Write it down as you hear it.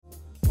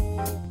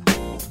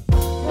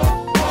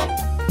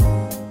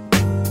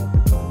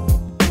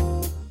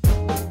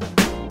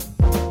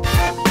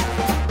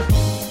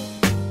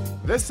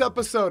This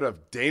episode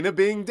of Dana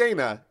Being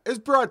Dana is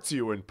brought to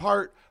you in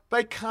part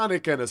by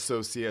Connick &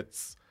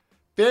 Associates.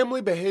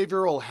 Family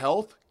behavioral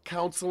health,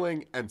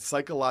 counseling, and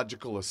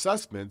psychological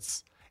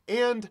assessments,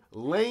 and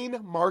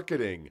Lane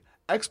Marketing,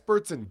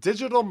 experts in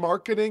digital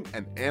marketing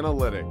and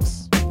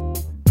analytics.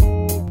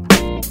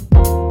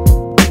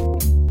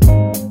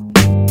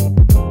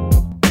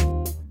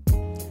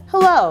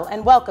 Hello,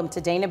 and welcome to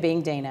Dana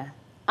Being Dana.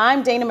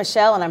 I'm Dana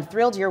Michelle, and I'm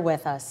thrilled you're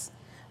with us.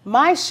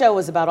 My show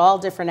is about all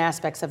different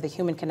aspects of the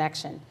human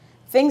connection,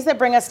 things that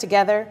bring us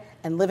together,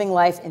 and living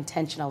life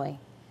intentionally.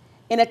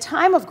 In a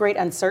time of great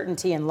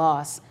uncertainty and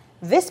loss,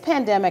 this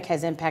pandemic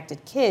has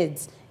impacted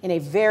kids in a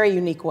very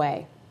unique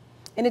way.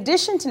 In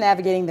addition to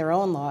navigating their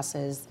own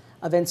losses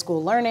of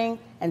in-school learning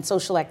and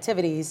social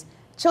activities,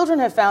 children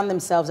have found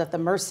themselves at the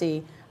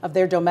mercy of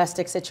their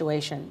domestic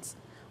situations.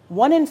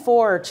 1 in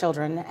 4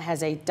 children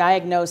has a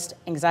diagnosed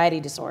anxiety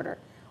disorder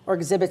or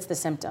exhibits the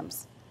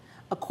symptoms.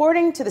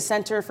 According to the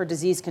Center for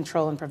Disease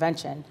Control and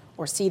Prevention,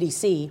 or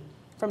CDC,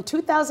 from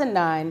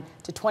 2009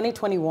 to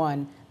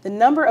 2021, the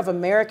number of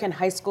American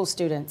high school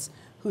students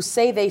who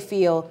say they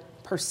feel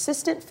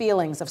persistent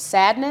feelings of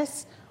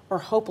sadness or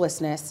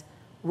hopelessness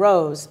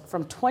rose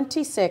from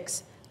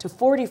 26 to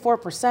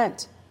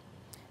 44%.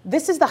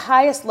 This is the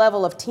highest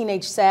level of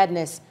teenage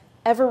sadness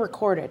ever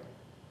recorded.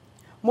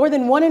 More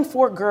than 1 in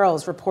 4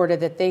 girls reported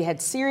that they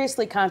had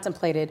seriously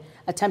contemplated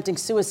attempting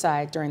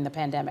suicide during the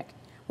pandemic,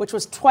 which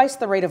was twice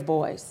the rate of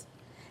boys.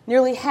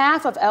 Nearly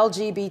half of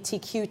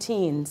LGBTQ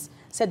teens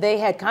said they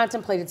had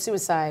contemplated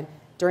suicide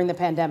during the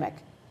pandemic,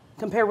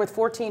 compared with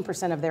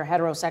 14% of their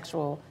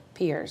heterosexual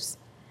peers.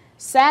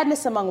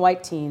 Sadness among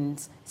white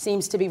teens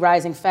seems to be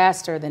rising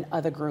faster than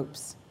other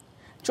groups.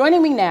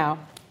 Joining me now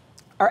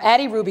are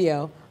Addie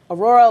Rubio,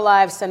 Aurora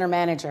Alive Center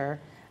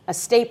Manager, a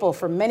staple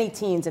for many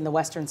teens in the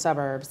western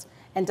suburbs,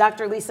 and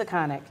Dr. Lisa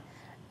Connick,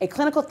 a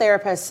clinical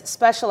therapist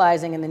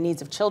specializing in the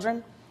needs of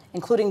children,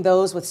 including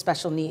those with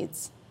special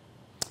needs.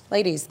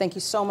 Ladies, thank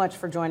you so much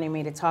for joining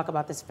me to talk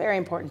about this very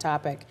important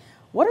topic.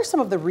 What are some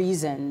of the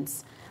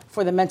reasons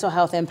for the mental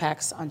health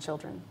impacts on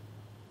children?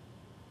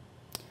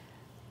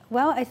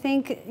 Well, I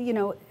think,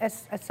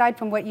 aside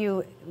from what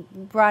you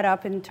brought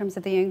up in terms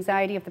of the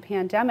anxiety of the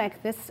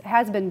pandemic, this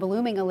has been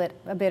blooming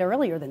a bit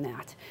earlier than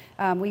that.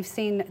 We've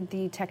seen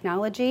the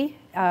technology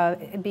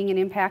being an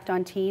impact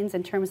on teens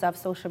in terms of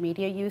social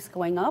media use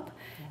going up,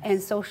 yes,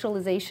 and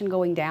socialization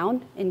going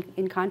down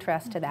in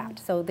contrast to that.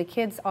 So the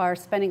kids are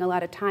spending a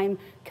lot of time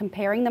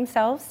comparing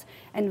themselves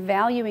and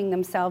valuing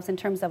themselves in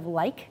terms of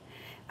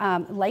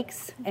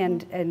likes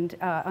and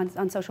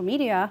on social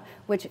media,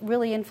 which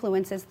really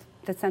influences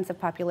the sense of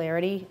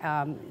popularity,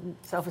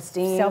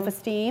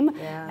 self-esteem,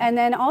 yeah. And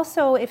then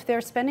also, if they're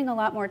spending a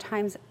lot more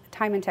time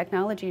in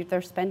technology,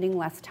 they're spending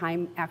less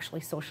time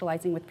actually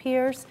socializing with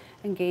peers,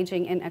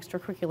 engaging in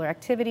extracurricular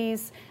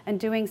activities, and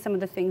doing some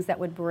of the things that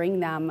would bring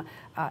them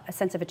a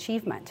sense of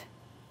achievement.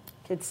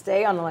 Kids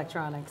stay on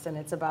electronics, and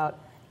it's about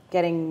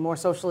getting more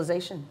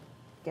socialization.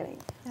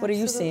 What are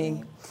you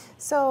seeing?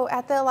 So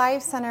at the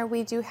Alive Center,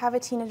 we do have a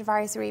teen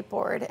advisory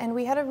board, and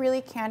we had a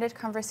really candid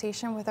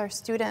conversation with our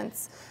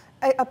students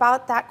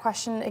about that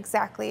question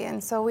exactly.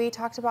 And so we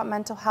talked about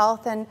mental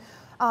health, and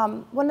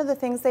one of the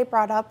things they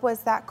brought up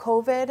was that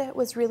COVID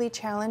was really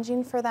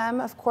challenging for them,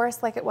 of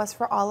course, like it was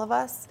for all of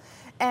us.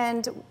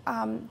 And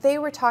they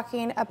were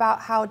talking about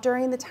how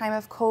during the time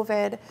of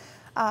COVID,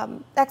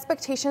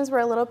 expectations were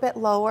a little bit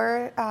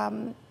lower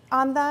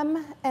on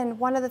them. And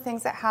one of the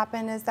things that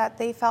happened is that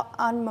they felt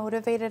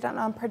unmotivated and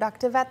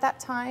unproductive at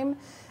that time.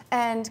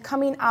 And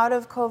coming out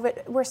of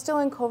COVID, we're still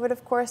in COVID,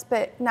 of course,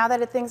 but now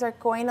that things are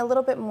going a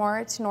little bit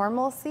more to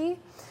normalcy,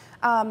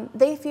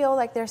 they feel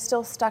like they're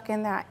still stuck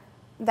in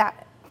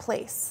that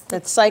place.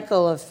 That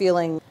cycle of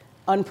feeling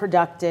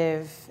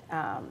unproductive,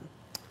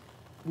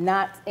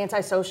 not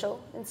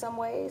antisocial in some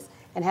ways,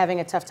 and having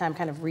a tough time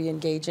kind of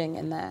re-engaging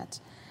in that.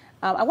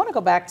 I want to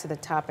go back to the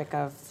topic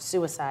of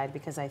suicide,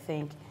 because I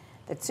think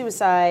that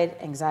suicide,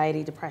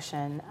 anxiety,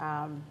 depression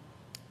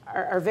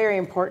are very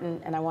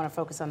important, and I want to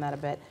focus on that a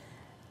bit.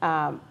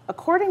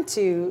 According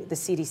to the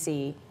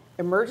CDC,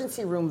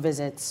 emergency room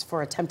visits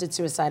for attempted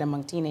suicide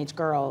among teenage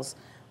girls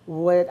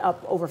went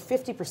up over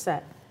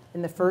 50%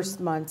 in the first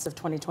months of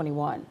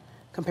 2021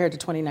 compared to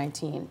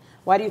 2019.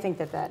 Why do you think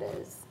that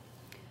is?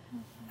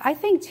 I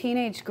think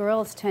teenage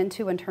girls tend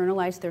to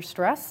internalize their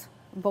stress.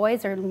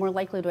 Boys are more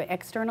likely to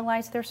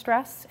externalize their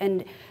stress,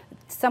 and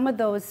some of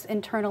those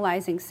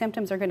internalizing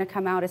symptoms are going to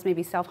come out as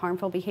maybe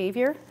self-harmful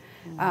behavior.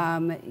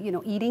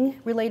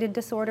 Eating-related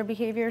disorder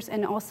behaviors,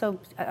 and also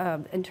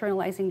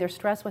internalizing their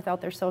stress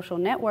without their social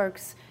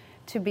networks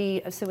to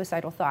be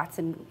suicidal thoughts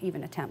and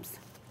even attempts.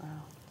 Wow.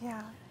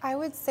 Yeah, I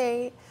would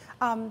say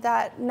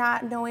that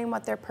not knowing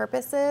what their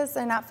purpose is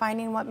and not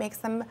finding what makes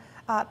them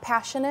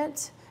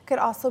passionate could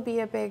also be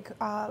a big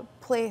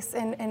place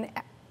in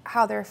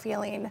how they're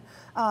feeling.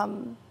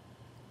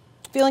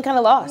 Feeling kind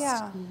of lost.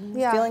 Yeah. Mm-hmm.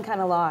 Yeah. Feeling kind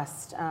of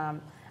lost.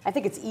 I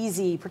think it's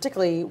easy,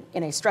 particularly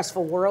in a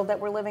stressful world that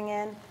we're living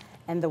in,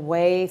 and the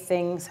way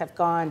things have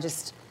gone,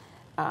 just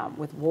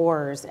with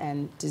wars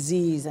and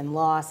disease and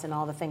loss and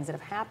all the things that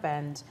have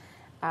happened,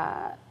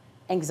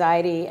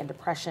 anxiety and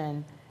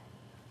depression,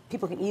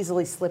 people can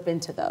easily slip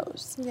into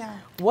those. Yeah.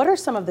 What are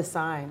some of the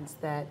signs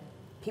that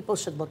people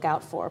should look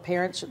out for,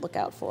 parents should look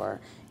out for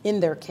in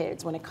their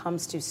kids when it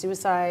comes to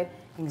suicide,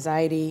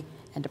 anxiety,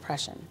 and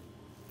depression?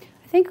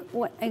 I think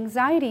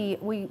anxiety,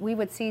 we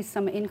would see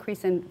some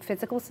increase in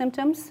physical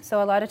symptoms.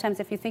 So a lot of times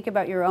if you think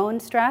about your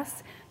own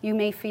stress, you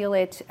may feel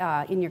it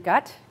in your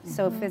gut.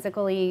 So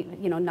physically,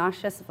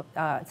 nauseous,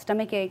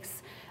 stomach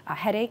aches,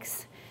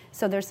 headaches.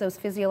 So there's those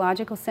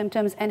physiological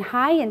symptoms. And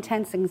high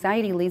intense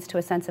anxiety leads to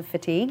a sense of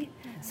fatigue.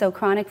 So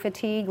chronic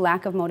fatigue,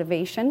 lack of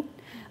motivation.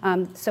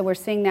 So we're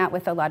seeing that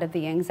with a lot of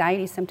the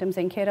anxiety symptoms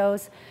in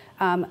kiddos.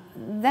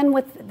 Then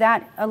with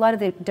that, a lot of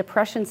the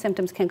depression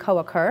symptoms can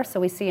co-occur. So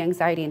we see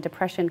anxiety and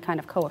depression kind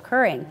of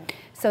co-occurring.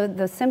 So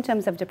the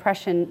symptoms of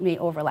depression may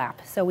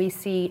overlap. So we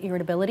see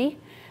irritability,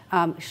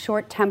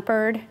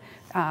 short-tempered,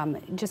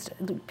 just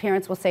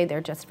parents will say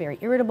they're just very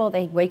irritable.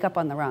 They wake up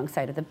on the wrong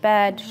side of the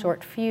bed,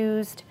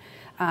 short-fused,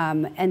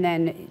 and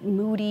then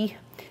moody.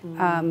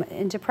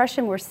 In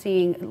depression, we're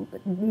seeing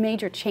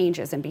major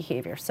changes in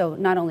behavior. So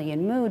not only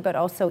in mood, but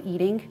also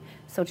eating.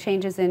 So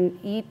changes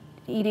in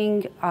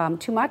eating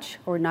too much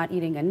or not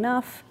eating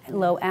enough,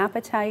 low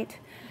appetite,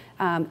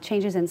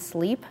 changes in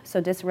sleep. So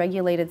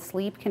dysregulated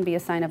sleep can be a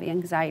sign of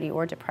anxiety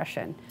or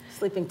depression.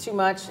 Sleeping too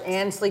much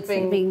and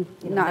sleeping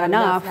not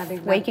enough,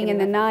 waking in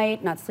the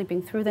night, not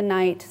sleeping through the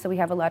night. So we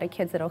have a lot of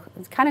kids that are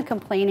kind of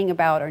complaining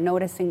about or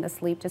noticing the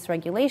sleep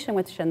dysregulation,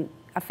 which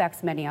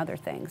affects many other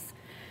things.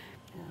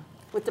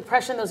 With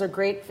depression, those are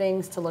great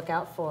things to look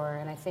out for,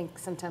 and I think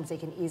sometimes they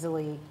can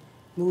easily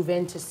move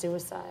into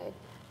suicide.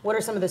 What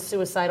are some of the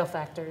suicidal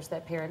factors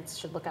that parents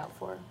should look out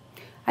for?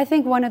 I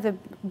think one of the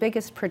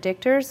biggest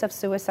predictors of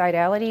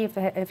suicidality,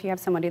 if you have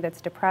somebody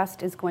that's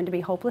depressed, is going to be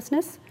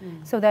hopelessness.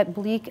 So that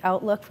bleak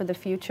outlook for the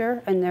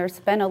future, and there's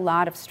been a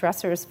lot of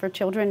stressors for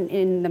children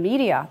in the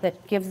media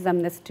that gives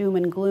them this doom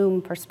and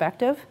gloom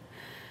perspective.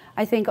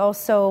 I think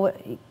also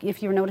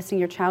if you're noticing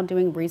your child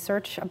doing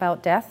research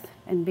about death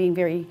and being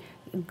very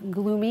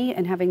gloomy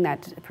and having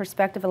that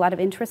perspective, a lot of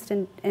interest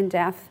in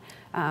death,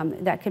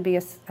 that could be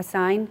a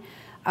sign.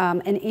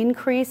 An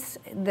increase,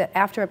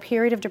 after a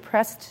period of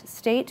depressed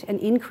state, an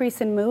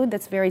increase in mood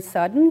that's very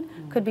sudden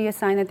could be a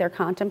sign that they're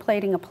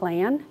contemplating a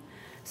plan.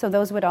 So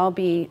those would all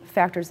be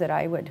factors that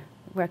I would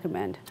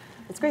recommend.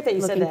 It's great that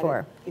you said that,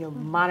 for.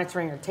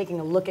 Monitoring or taking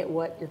a look at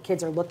what your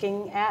kids are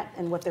looking at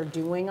and what they're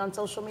doing on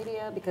social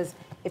media, because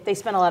if they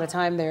spend a lot of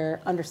time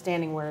there,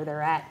 understanding where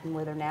they're at and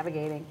where they're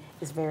navigating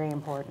is very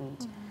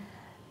important.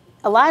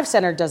 Alive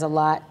Center does a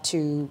lot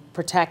to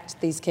protect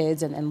these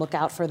kids and look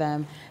out for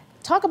them.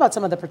 Talk about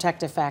some of the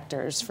protective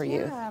factors for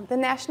youth. The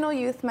National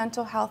Youth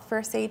Mental Health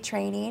First Aid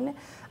Training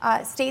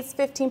states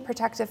 15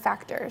 protective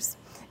factors.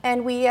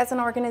 And we as an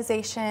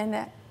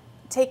organization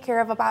take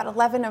care of about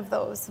 11 of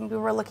those, and we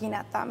were looking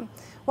at them.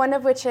 One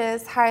of which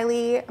is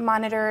highly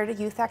monitored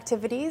youth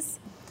activities,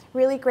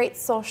 really great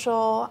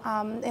social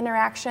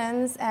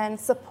interactions and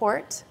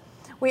support.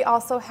 We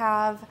also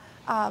have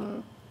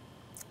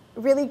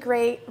really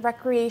great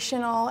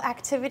recreational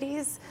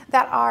activities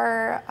that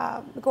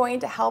are going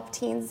to help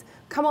teens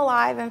come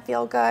alive and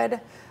feel good,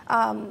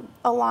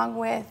 along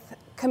with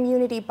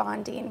community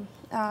bonding.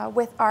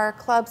 With our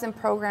clubs and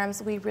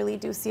programs, we really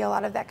do see a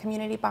lot of that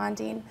community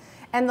bonding.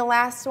 And the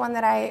last one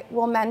that I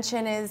will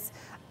mention is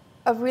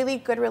a really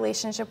good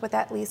relationship with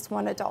at least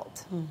one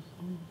adult.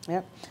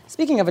 Yep.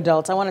 Speaking of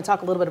adults, I want to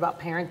talk a little bit about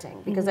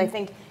parenting, because I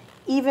think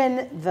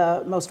even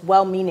the most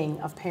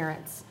well-meaning of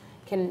parents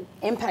can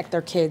impact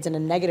their kids in a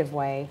negative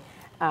way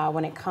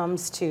when it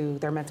comes to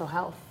their mental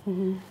health.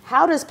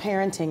 How does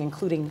parenting,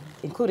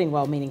 including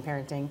well-meaning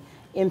parenting,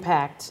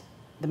 impact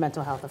the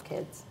mental health of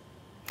kids?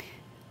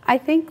 I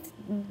think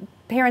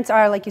parents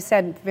are, like you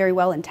said, very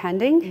well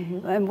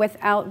intending, and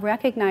without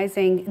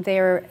recognizing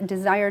their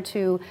desire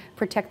to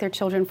protect their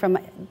children from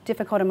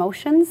difficult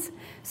emotions.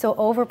 So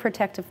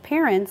overprotective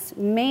parents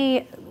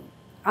may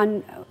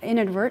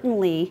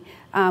inadvertently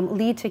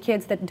lead to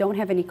kids that don't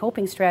have any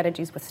coping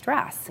strategies with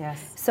stress.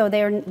 Yes. So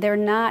they're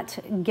not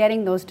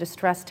getting those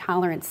distress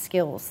tolerance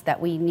skills that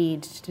we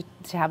need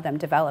to have them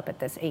develop at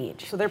this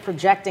age. So they're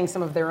projecting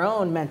some of their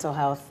own mental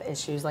health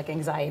issues like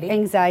anxiety.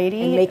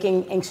 Anxiety. And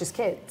making anxious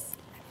kids.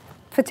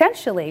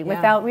 Potentially,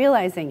 without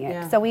realizing it.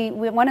 Yeah. So we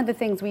one of the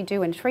things we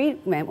do in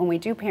treatment when we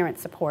do parent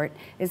support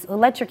is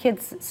let your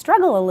kids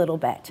struggle a little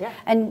bit. Yeah.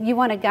 And you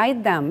want to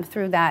guide them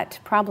through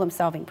that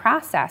problem-solving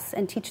process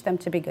and teach them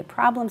to be good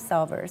problem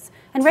solvers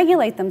and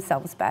regulate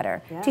themselves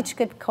better, teach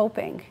good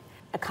coping.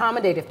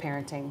 Accommodative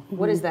parenting,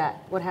 what is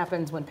that? What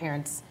happens when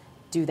parents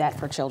do that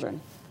for children?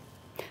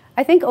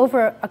 I think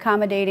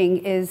over-accommodating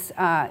is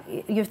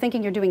you're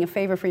thinking you're doing a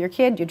favor for your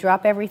kid, you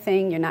drop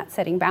everything, you're not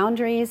setting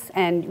boundaries,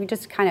 and you're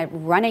just kind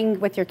of running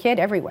with your kid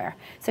everywhere.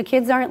 So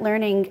kids aren't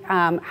learning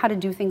how to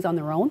do things on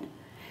their own.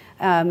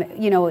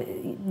 You know,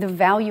 the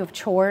value of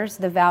chores,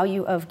 the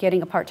value of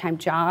getting a part-time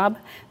job,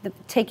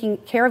 taking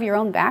care of your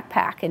own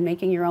backpack and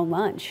making your own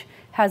lunch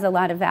has a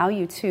lot of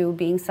value to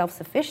being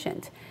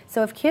self-sufficient.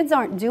 So if kids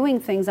aren't doing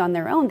things on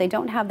their own, they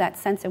don't have that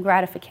sense of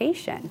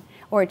gratification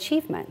or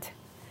achievement.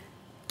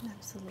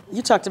 Absolutely.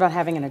 You talked about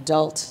having an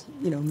adult,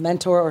 you know,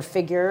 mentor or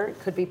figure. It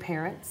could be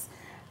parents.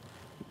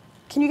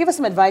 Can you give us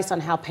some advice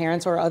on how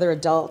parents or other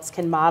adults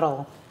can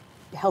model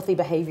healthy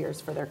behaviors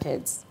for their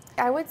kids?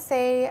 I would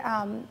say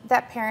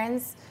that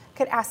parents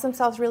could ask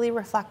themselves really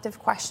reflective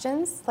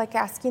questions, like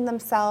asking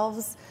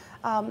themselves,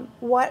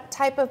 what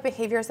type of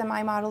behaviors am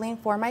I modeling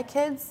for my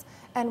kids,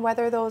 and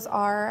whether those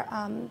are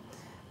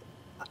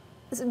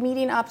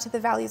meeting up to the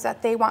values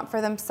that they want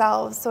for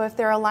themselves. So if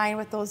they're aligned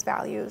with those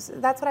values,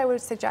 that's what I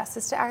would suggest,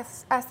 is to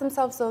ask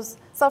themselves those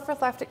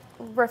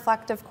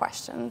self-reflective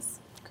questions.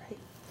 Great.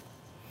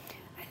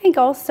 I think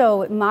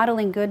also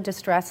modeling good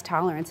distress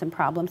tolerance and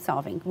problem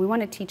solving. We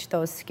want to teach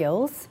those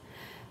skills.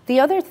 The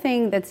other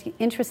thing that's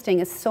interesting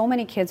is so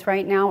many kids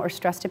right now are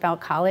stressed about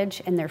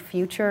college and their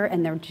future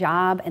and their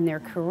job and their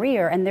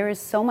career, and there is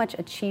so much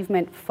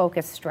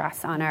achievement-focused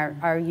stress on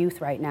our youth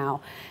right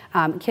now.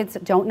 Kids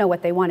don't know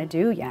what they want to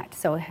do yet,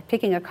 so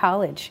picking a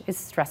college is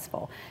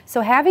stressful. So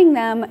having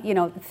them, you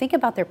know, think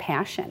about their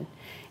passion.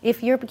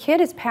 If your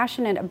kid is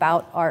passionate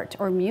about art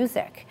or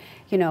music,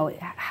 you know,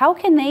 how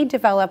can they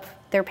develop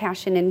their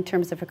passion in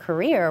terms of a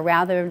career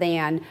rather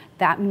than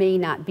that may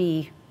not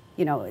be,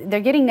 you know, they're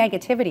getting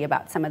negativity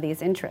about some of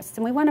these interests,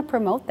 and we want to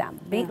promote them.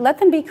 Let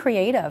them be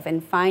creative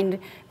and find,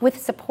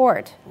 with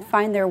support,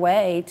 find their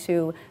way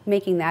to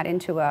making that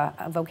into a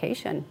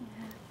vocation.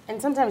 And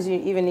sometimes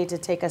you even need to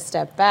take a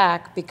step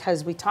back,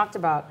 because we talked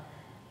about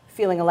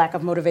feeling a lack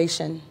of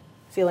motivation,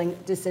 feeling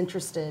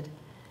disinterested,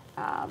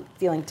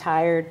 feeling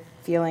tired,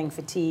 feeling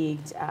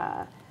fatigued,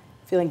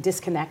 feeling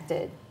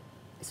disconnected.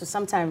 So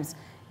sometimes,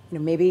 you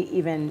know, maybe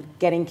even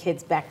getting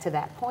kids back to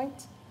that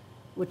point,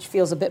 which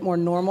feels a bit more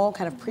normal,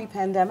 kind of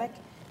pre-pandemic,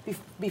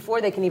 before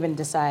they can even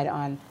decide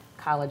on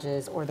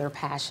colleges or their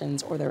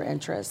passions or their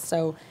interests.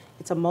 So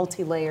it's a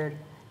multi-layered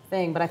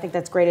thing, but I think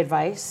that's great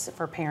advice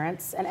for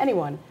parents and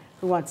anyone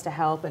who wants to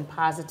help and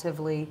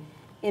positively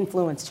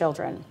influence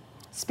children.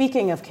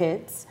 Speaking of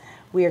kids,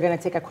 we are going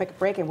to take a quick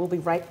break, and we'll be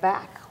right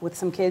back with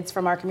some kids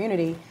from our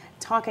community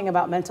talking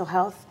about mental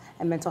health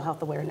and mental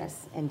health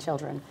awareness in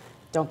children.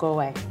 Don't go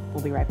away.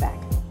 We'll be right back.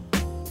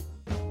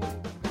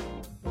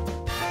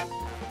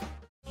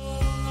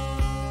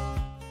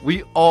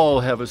 We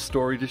all have a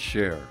story to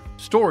share,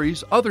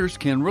 stories others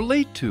can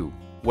relate to,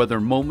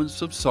 whether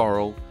moments of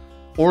sorrow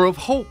or of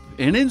hope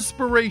and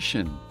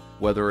inspiration,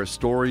 whether a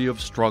story of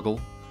struggle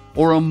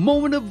or a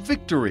moment of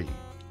victory.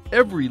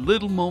 Every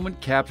little moment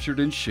captured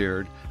and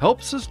shared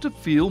helps us to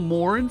feel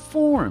more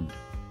informed,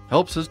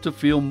 helps us to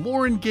feel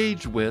more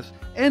engaged with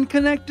and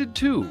connected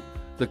to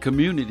the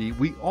community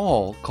we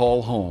all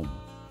call home.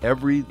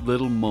 Every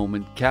little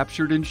moment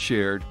captured and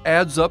shared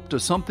adds up to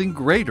something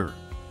greater.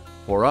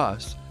 For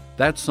us,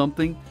 that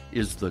something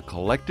is the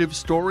collective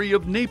story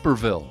of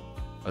Naperville,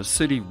 a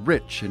city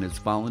rich in its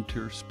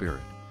volunteer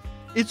spirit,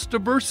 its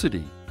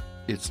diversity,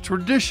 its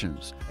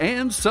traditions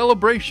and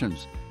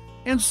celebrations,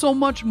 and so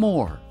much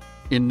more.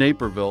 In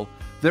Naperville,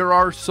 there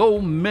are so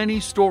many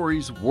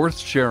stories worth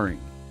sharing,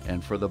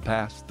 and for the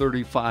past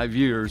 35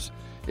 years,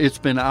 it's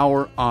been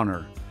our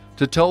honor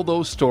to tell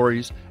those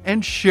stories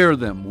and share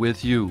them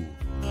with you.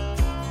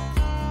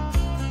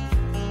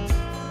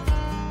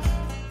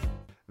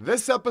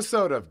 This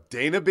episode of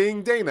Dana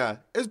Being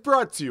Dana is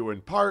brought to you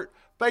in part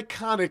by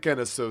Connick &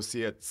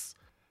 Associates.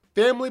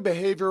 Family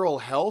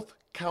behavioral health,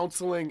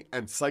 counseling,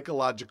 and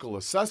psychological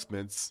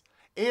assessments,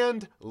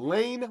 and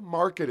Lane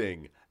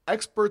Marketing,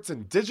 experts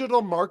in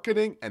digital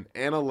marketing and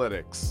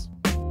analytics.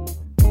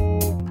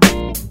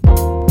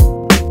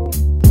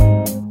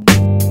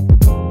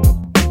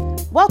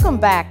 Welcome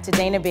back to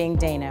Dana Being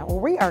Dana, where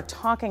we are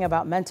talking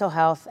about mental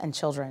health and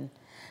children.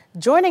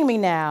 Joining me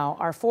now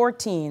are 4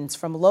 teens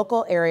from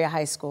local area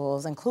high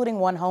schools, including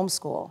one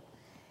homeschool.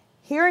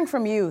 Hearing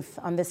from youth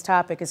on this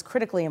topic is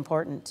critically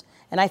important,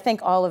 and I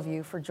thank all of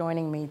you for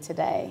joining me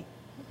today.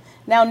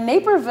 Now,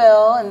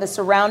 Naperville and the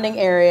surrounding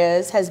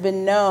areas has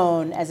been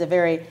known as a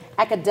very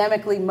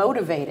academically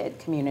motivated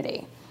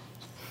community.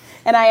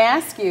 And I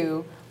ask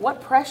you,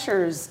 what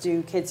pressures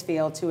do kids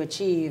feel to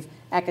achieve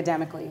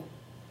academically?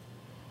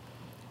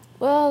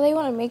 Well, they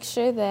want to make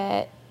sure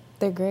that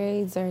their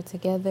grades are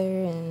together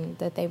and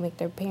that they make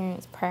their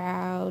parents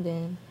proud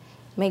and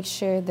make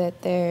sure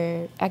that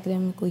they're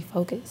academically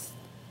focused.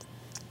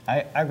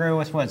 I agree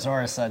with what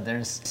Zora said.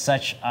 There's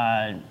such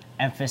an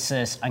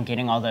emphasis on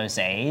getting all those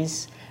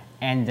A's,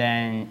 and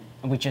then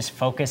we just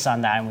focus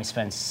on that and we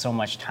spend so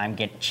much time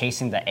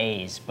chasing the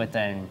A's, but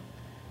then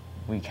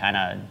we kind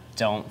of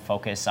don't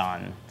focus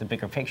on the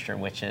bigger picture,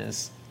 which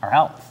is our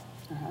health.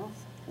 Our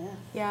health, yeah.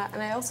 Yeah,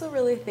 and I also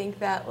really think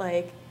that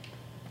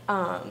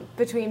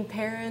between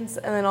parents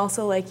and then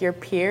also your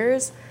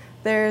peers,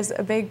 there's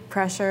a big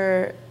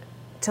pressure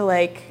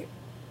to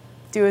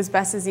do as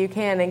best as you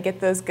can and get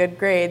those good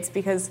grades,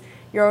 because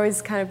you're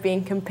always kind of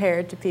being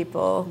compared to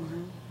people.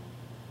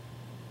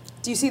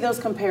 Do you see those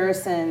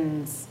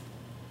comparisons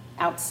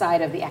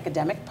outside of the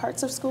academic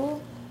parts of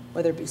school,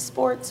 whether it be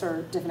sports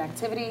or different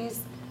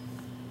activities?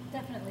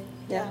 Definitely.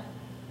 Yeah.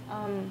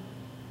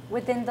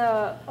 Within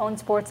the own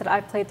sports that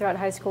I've played throughout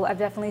high school, I've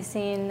definitely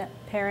seen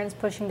parents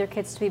pushing their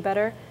kids to be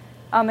better.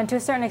 And to a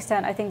certain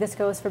extent, I think this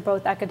goes for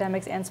both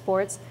academics and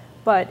sports.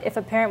 But if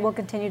a parent will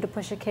continue to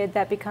push a kid,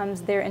 that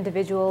becomes their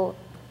individual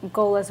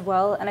goal as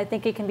well. And I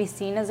think it can be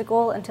seen as a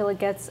goal until it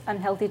gets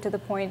unhealthy to the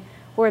point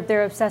where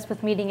they're obsessed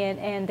with meeting it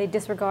and they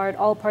disregard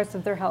all parts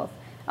of their health,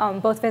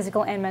 both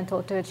physical and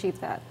mental, to achieve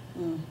that.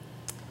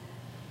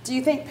 Do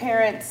you think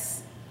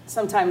parents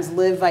sometimes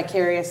live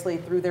vicariously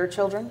through their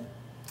children?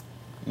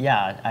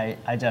 Yeah,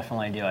 I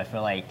definitely do. I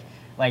feel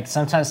like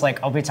sometimes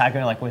like I'll be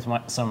talking like with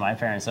some of my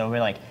parents. They'll be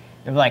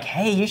like,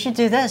 hey, you should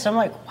do this. I'm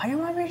like, why do you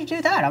want me to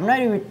do that? I'm not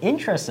even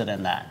interested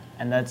in that.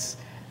 And that's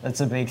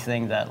a big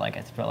thing that like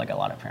I feel like a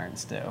lot of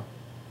parents do.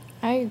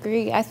 I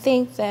agree. I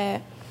think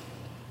that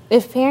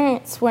if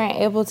parents weren't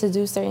able to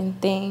do certain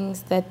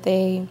things that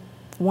they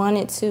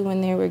wanted to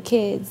when they were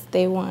kids,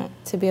 they want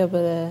to be able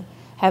to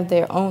have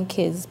their own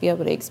kids be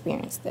able to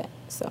experience that.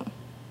 So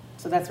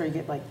that's where you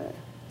get like the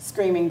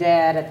screaming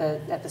dad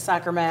at the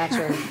soccer match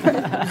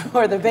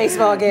or the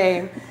baseball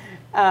game.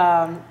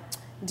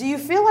 Do you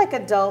feel like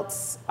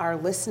adults are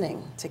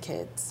listening to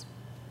kids?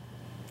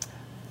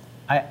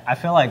 I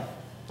feel like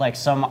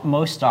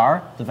most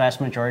are. The vast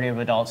majority of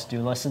adults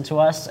do listen to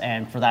us,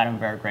 and for that I'm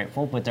very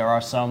grateful. But there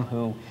are some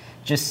who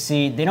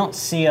they don't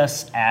see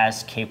us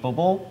as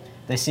capable.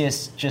 They see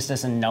us just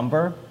as a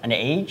number, an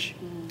age,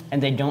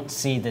 and they don't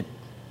see that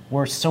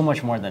we're so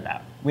much more than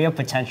that. We have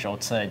potential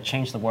to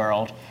change the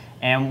world,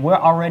 and we're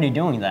already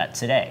doing that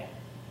today.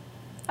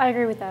 I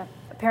agree with that.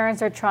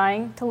 Parents are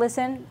trying to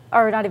listen,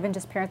 or not even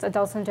just parents,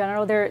 adults in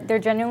general. They're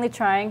genuinely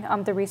trying.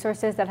 The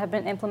resources that have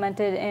been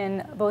implemented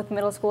in both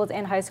middle schools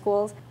and high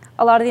schools,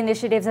 a lot of the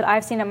initiatives that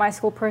I've seen at my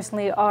school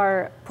personally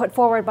are put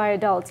forward by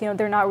adults. You know,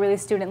 they're not really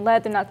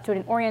student-led, they're not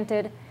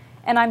student-oriented.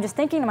 And I'm just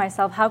thinking to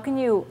myself, how can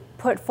you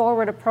put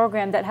forward a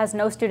program that has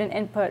no student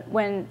input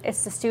when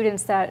it's the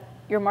students that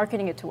you're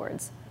marketing it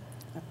towards?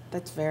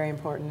 That's very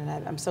important,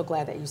 and I'm so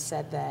glad that you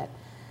said that.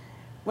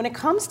 When it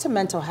comes to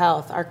mental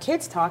health, are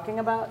kids talking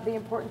about the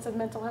importance of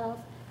mental health?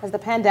 Has the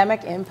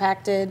pandemic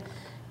impacted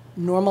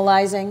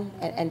normalizing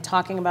and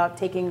talking about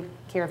taking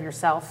care of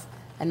yourself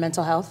and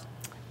mental health?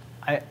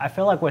 I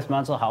feel like with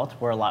mental health,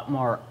 we're a lot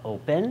more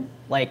open.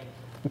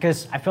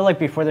 Because I feel like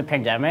before the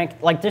pandemic,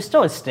 there's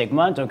still a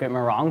stigma, don't get me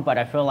wrong, but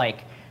I feel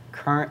like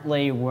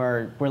currently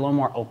we're a little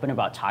more open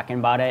about talking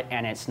about it,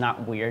 and it's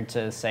not weird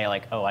to say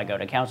oh, I go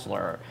to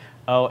counselor.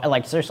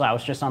 Seriously, I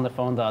was just on the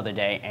phone the other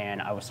day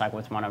and I was talking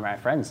with one of my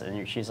friends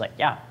and she's like,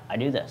 yeah, I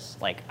do this.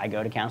 I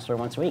go to counselor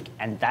once a week.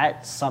 And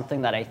that's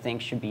something that I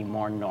think should be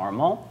more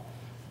normal.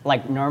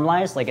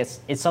 Normalized,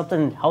 it's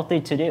something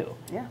healthy to do.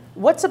 Yeah.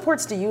 What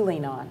supports do you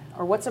lean on,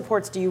 or what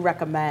supports do you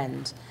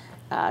recommend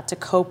to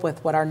cope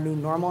with what our new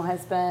normal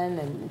has been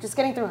and just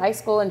getting through high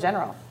school in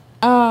general?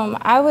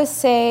 I would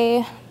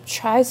say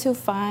try to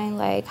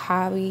find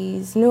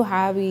hobbies, new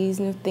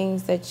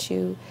things that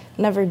you've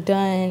never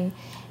done,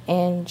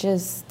 and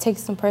just take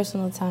some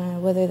personal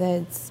time, whether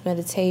that's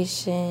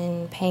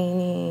meditation,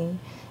 painting,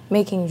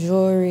 making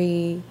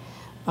jewelry.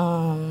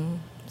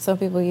 Some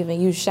people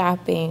even use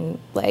shopping,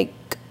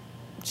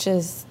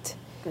 just...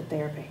 Good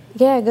therapy.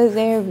 Yeah, good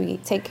therapy.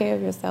 Take care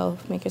of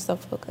yourself, make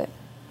yourself feel good.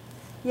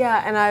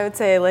 Yeah, and I would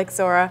say,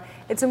 Zora,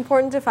 it's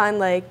important to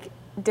find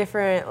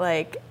different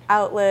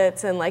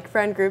outlets and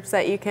friend groups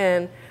that you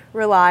can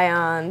rely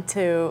on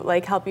to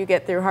help you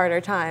get through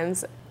harder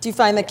times. Do you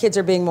find that kids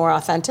are being more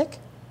authentic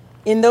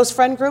in those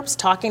friend groups,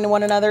 talking to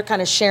one another,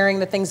 kind of sharing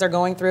the things they're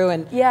going through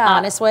in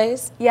honest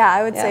ways? Yeah,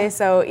 I would say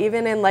so.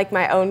 Even in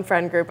my own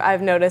friend group,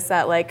 I've noticed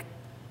that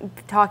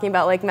talking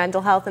about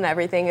mental health and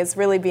everything is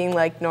really being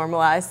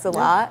normalized a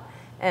lot.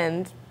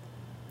 And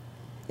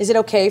is it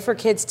okay for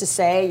kids to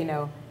say,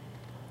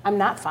 I'm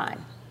not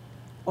fine,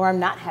 or I'm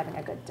not having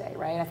a good day,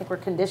 right? I think we're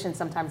conditioned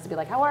sometimes to be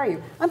like, how are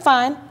you? I'm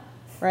fine,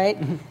 right?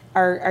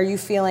 Are you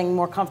feeling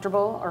more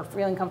comfortable or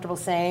feeling comfortable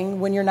saying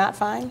when you're not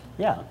fine?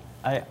 Yeah,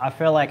 I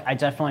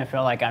definitely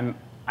feel like I'm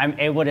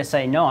able to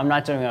say, no, I'm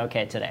not doing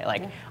okay today.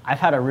 I've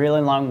had a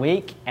really long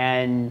week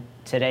and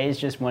today is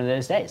just one of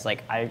those days.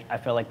 I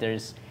feel like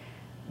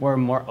we're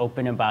more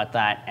open about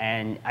that,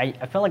 and I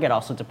feel like it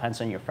also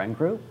depends on your friend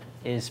group,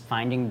 is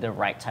finding the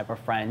right type of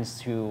friends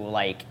who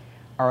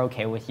are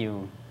okay with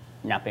you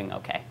not being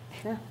okay.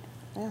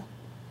 Yeah.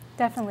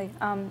 Definitely.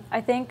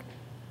 I think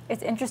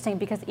it's interesting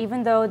because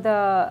even though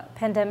the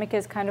pandemic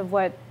is kind of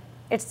what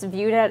it's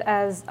viewed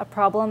as a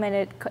problem,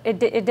 and it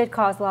did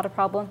cause a lot of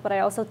problems, but I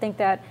also think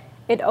that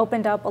it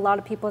opened up a lot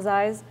of people's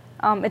eyes.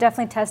 It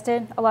definitely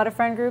tested a lot of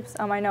friend groups.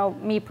 I know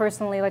me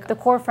personally, the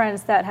core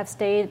friends that have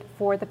stayed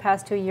for the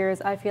past 2 years,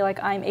 I feel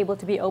like I'm able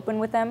to be open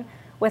with them,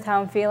 with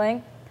how I'm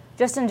feeling.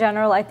 Just in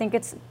general, I think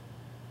it's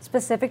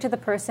specific to the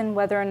person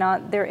whether or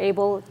not they're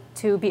able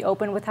to be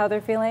open with how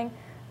they're feeling.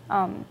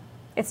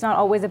 It's not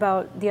always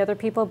about the other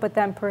people, but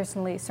them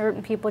personally.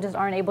 Certain people just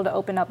aren't able to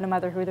open up no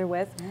matter who they're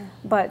with. Yeah.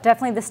 But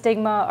definitely the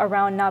stigma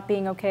around not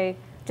being okay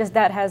just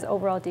that has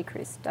overall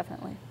decreased,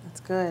 definitely. That's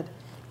good.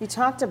 You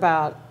talked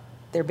about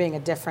there being a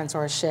difference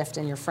or a shift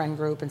in your friend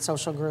group and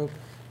social group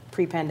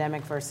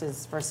pre-pandemic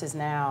versus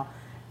now.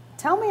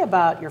 Tell me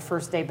about your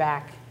first day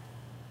back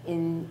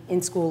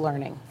in school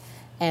learning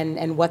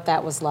and what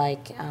that was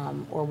like,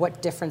 or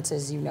what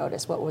differences you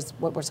noticed. What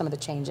were some of the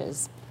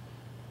changes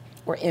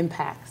or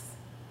impacts?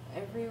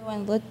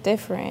 Everyone looked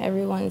different.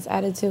 Everyone's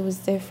attitude was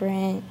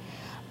different.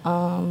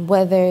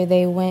 Whether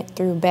they went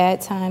through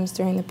bad times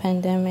during the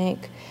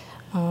pandemic,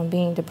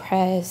 being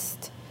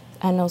depressed.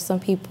 I know some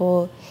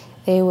people,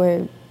 they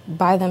were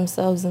by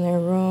themselves in their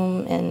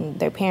room and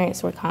their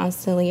parents were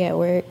constantly at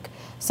work.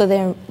 So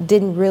they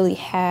didn't really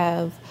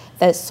have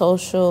that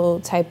social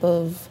type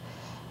of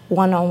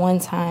one-on-one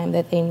time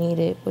that they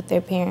needed with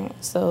their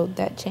parents. So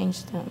that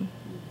changed them.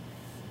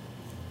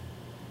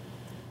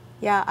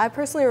 Yeah, I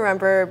personally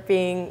remember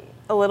being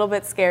a little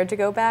bit scared to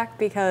go back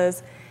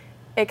because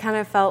it kind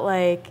of felt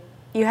like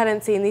you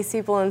hadn't seen these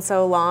people in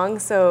so long,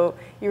 so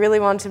you really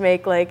wanted to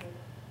make like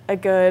a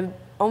good,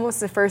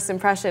 almost a first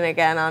impression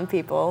again on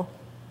people.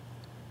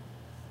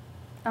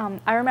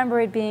 I remember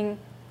it being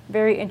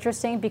very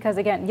interesting because,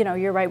 again, you know,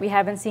 you're right, we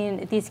haven't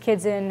seen these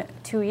kids in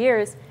 2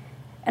 years.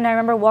 And I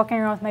remember walking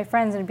around with my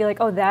friends and be like,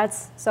 oh,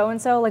 that's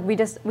so-and-so. Like, we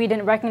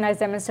didn't recognize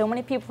them. And so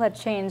many people had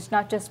changed,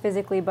 not just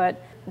physically,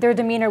 but their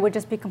demeanor would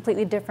just be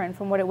completely different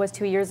from what it was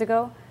 2 years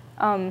ago,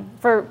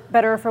 for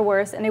better or for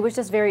worse. And it was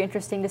just very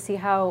interesting to see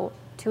how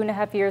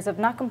 2.5 years of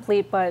not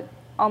complete, but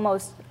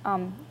almost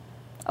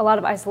a lot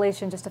of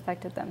isolation just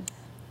affected them.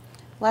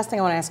 Last thing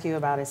I want to ask you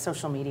about is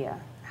social media.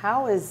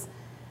 How is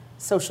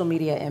social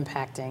media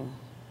impacting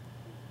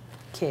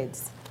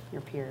kids,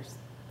 your peers?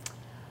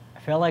 I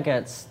feel like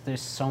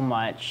there's so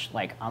much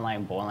like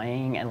online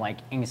bullying and like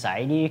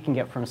anxiety you can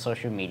get from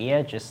social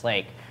media, just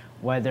like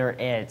whether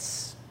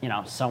it's, you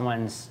know,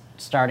 someone's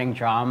starting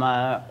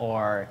drama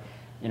or,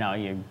 you know,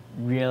 you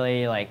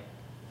really like,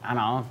 I don't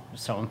know,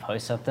 someone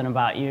posts something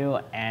about you,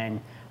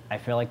 and I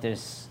feel like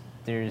there's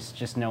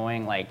just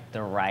knowing like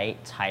the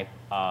right type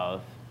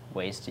of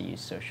ways to use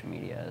social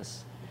media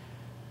is,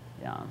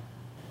 yeah.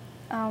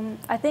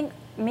 I think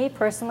me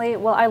personally,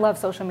 well, I love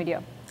social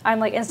media. I'm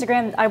like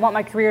Instagram, I want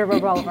my career to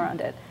revolve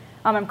around it.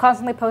 I'm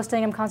constantly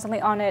posting, I'm constantly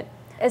on it.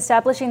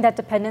 Establishing that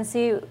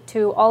dependency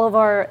to all of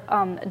our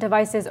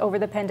devices over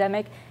the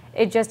pandemic,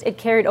 it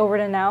carried over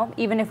to now.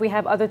 Even if we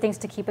have other things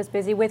to keep us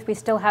busy with, we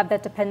still have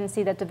that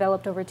dependency that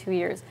developed over 2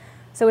 years.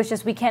 So it's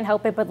just, we can't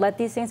help it but let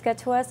these things get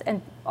to us,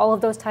 and all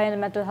of those tie into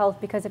mental health,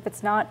 because if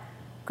it's not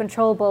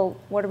controllable,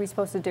 what are we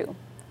supposed to do?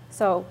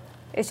 So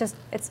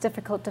it's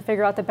difficult to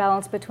figure out the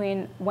balance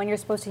between when you're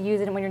supposed to use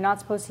it and when you're not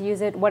supposed to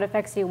use it, what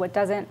affects you, what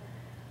doesn't.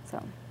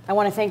 So I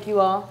want to thank you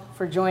all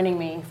for joining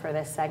me for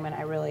this segment.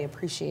 I really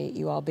appreciate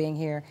you all being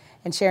here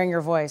and sharing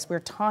your voice. We're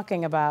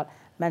talking about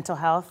mental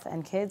health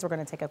and kids. We're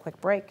going to take a quick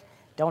break.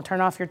 Don't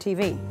turn off your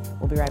TV.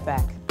 We'll be right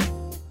back.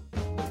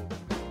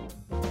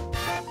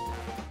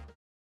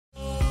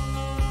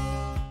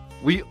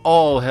 We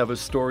all have a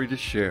story to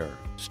share,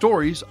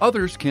 stories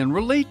others can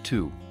relate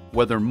to,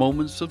 whether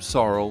moments of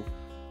sorrow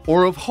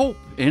or of hope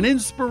and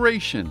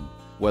inspiration,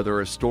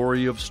 whether a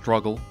story of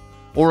struggle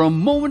or a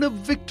moment of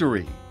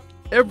victory.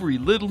 Every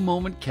little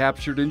moment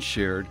captured and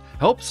shared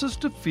helps us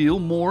to feel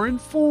more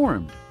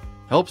informed,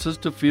 helps us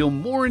to feel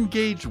more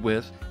engaged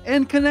with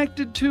and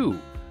connected to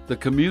the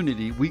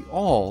community we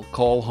all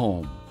call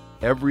home.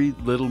 Every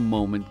little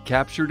moment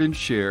captured and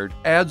shared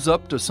adds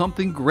up to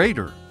something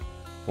greater.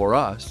 For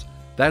us,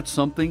 that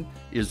something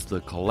is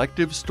the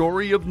collective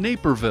story of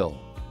Naperville,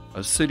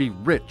 a city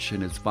rich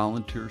in its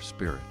volunteer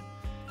spirit,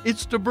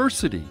 its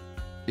diversity,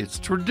 its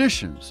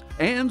traditions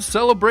and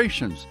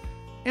celebrations,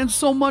 and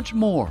so much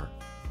more.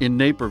 In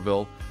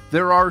Naperville,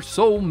 there are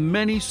so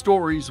many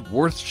stories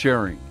worth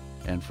sharing,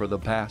 and for the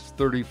past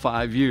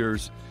 35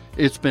 years,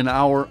 it's been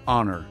our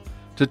honor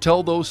to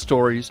tell those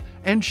stories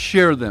and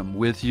share them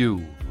with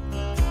you.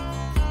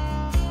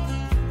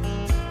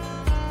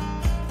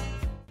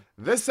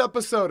 This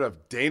episode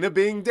of Dana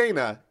Being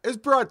Dana is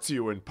brought to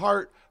you in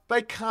part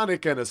by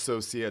Connick &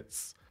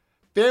 Associates.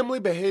 Family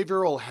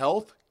behavioral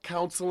health,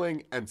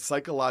 counseling, and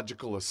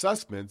psychological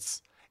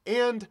assessments,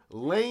 and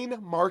Lane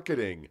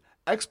Marketing,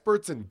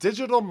 experts in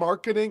digital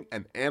marketing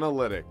and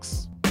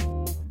analytics.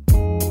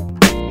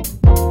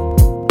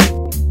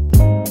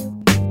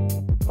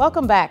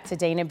 Welcome back to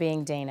Dana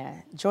Being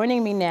Dana.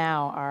 Joining me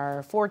now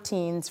are 4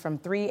 teens from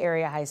 3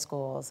 area high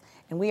schools,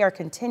 and we are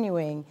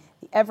continuing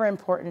the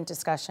ever-important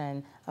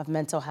discussion of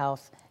mental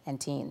health and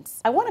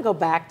teens. I want to go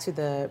back to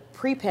the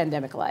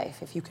pre-pandemic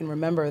life, if you can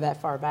remember that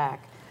far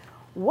back.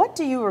 What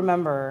do you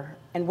remember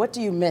and what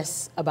do you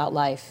miss about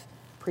life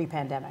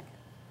pre-pandemic?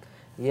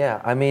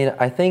 Yeah, I mean,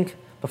 I think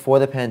before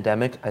the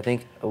pandemic, I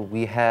think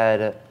we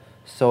had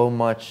so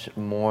much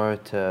more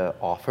to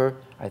offer.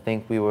 I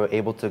think we were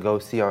able to go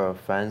see our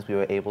friends. We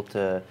were able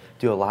to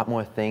do a lot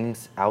more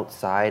things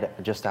outside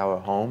just our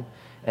home.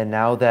 And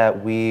now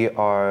that we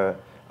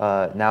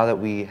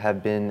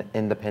have been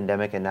in the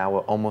pandemic and now we're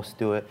almost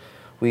through it,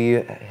 we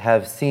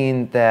have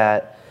seen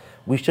that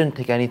we shouldn't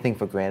take anything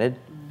for granted,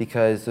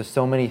 because there's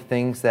so many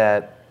things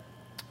that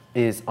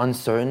is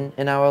uncertain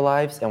in our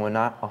lives and we're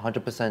not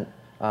 100%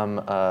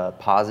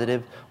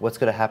 positive what's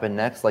going to happen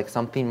next. Like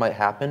something might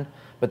happen,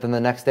 but then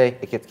the next day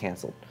it gets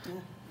canceled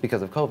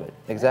because of COVID.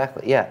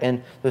 Exactly. Yeah.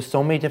 And there's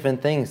so many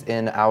different things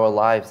in our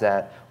lives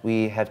that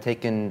we have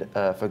taken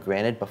for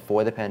granted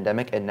before the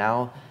pandemic, and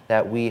now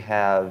that we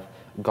have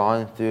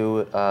gone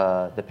through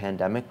the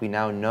pandemic, we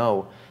now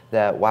know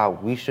that, wow,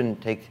 we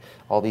shouldn't take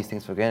all these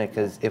things for granted,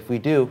 because if we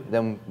do,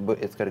 then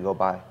it's going to go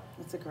by.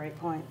 That's a great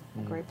point.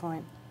 A great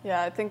point.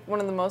 Yeah, I think one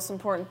of the most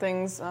important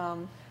things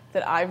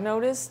that I've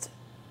noticed,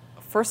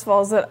 first of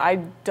all, is that I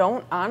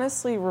don't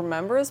honestly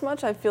remember as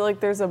much. I feel like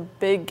there's a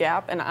big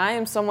gap, and I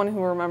am someone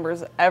who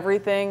remembers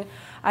everything.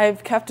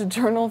 I've kept a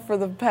journal for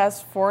the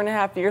past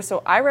 4.5 years,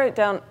 so I write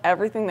down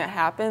everything that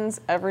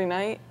happens every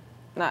night.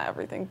 Not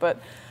everything,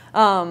 but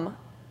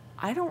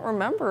I don't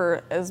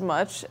remember as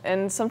much,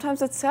 and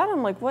sometimes it's sad.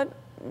 I'm like,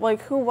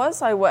 who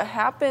was I? What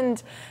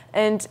happened?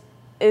 And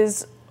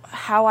is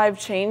how I've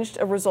changed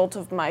a result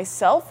of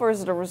myself, or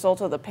is it a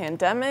result of the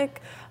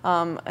pandemic?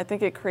 I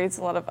think it creates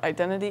a lot of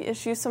identity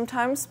issues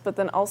sometimes, but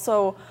then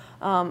also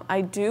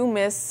I do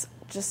miss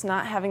just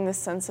not having this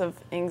sense of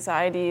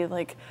anxiety,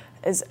 like,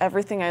 is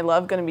everything I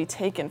love going to be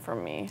taken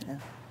from me?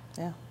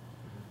 Yeah.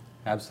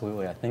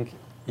 Absolutely. I think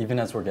even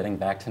as we're getting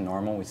back to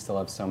normal, we still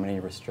have so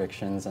many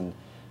restrictions and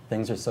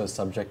things are so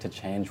subject to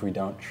change. We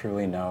don't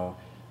truly know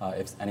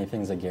if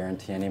anything's a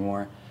guarantee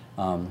anymore.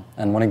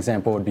 And one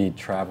example would be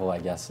travel, I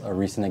guess. A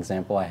recent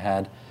example I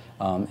had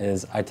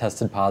is I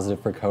tested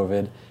positive for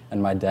COVID,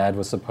 and my dad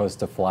was supposed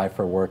to fly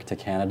for work to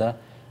Canada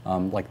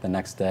like the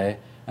next day,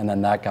 and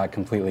then that got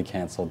completely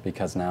canceled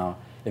because now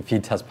if he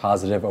tests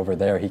positive over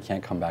there, he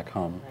can't come back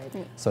home.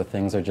 Right. So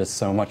things are just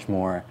so much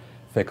more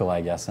fickle, I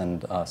guess,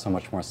 and so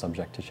much more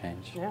subject to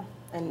change. Yeah,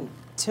 and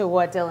to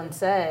what Dylan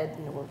said,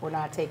 we're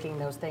not taking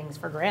those things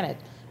for granted,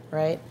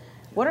 right?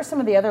 What are some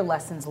of the other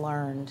lessons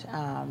learned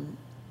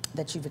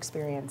that you've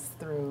experienced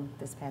through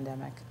this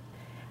pandemic?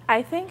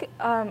 I think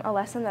a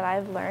lesson that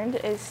I've learned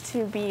is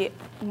to be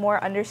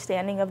more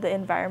understanding of the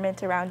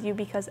environment around you,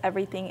 because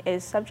everything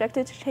is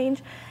subjected to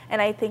change.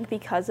 And I think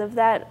because of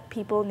that,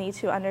 people need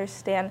to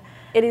understand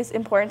it is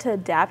important to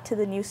adapt to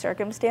the new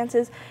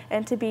circumstances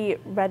and to be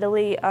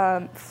readily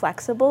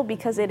flexible,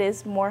 because it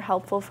is more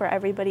helpful for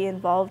everybody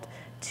involved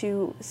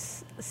to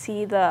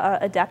see the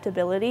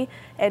adaptability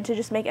and to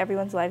just make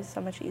everyone's lives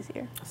so much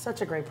easier.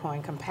 Such a great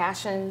point.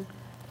 Compassion,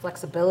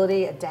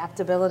 flexibility,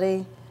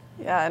 adaptability.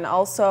 Yeah, and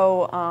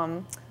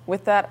also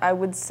with that, I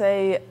would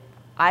say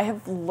I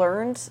have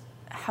learned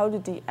how to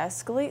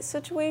de-escalate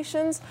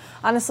situations.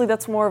 Honestly,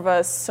 that's more of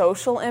a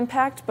social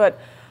impact, but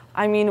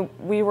I mean,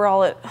 we were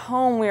all at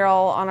home, we were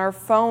all on our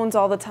phones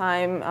all the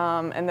time,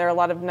 and there are a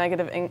lot of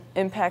negative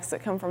impacts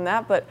that come from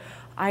that. But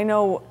I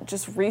know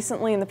just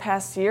recently in the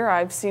past year,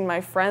 I've seen my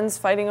friends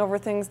fighting over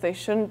things they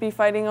shouldn't be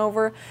fighting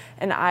over,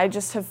 and I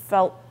just have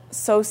felt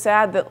so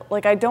sad that,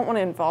 like, I don't want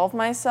to involve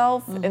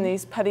myself in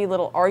these petty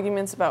little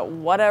arguments about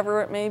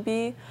whatever it may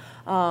be.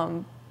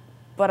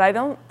 But I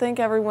don't think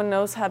everyone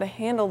knows how to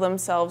handle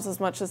themselves as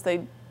much as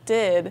they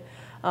did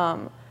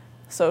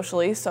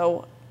socially.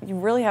 So you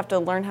really have to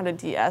learn how to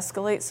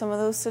de-escalate some of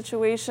those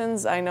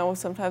situations. I know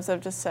sometimes I've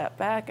just sat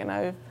back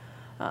and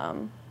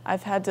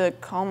I've had to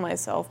calm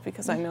myself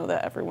because I know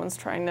that everyone's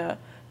trying to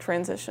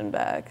transition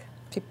back.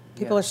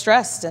 People are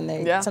stressed,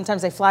 and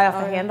sometimes they fly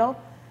off the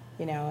handle.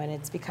 You know, and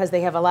it's because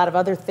they have a lot of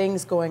other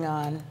things going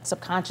on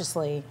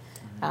subconsciously.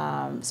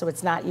 So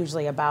it's not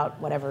usually about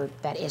whatever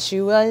that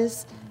issue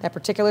is, that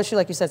particular issue,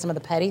 like you said, some of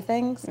the petty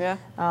things. Yeah.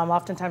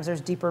 Oftentimes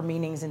there's deeper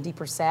meanings and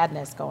deeper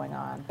sadness going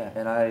on. Yeah,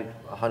 and I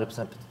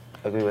 100%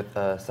 agree with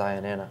Sai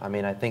and Anna. I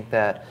mean, I think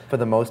that for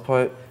the most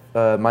part,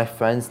 my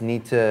friends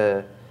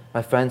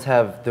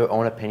have their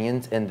own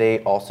opinions, and they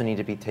also need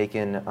to be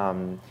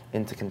taken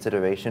into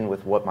consideration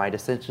with what my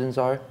decisions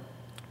are.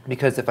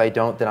 Because if I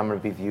don't, then I'm going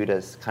to be viewed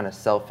as kind of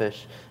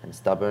selfish and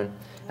stubborn.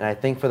 And I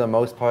think for the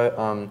most part,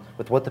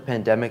 with what the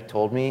pandemic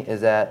told me,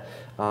 is that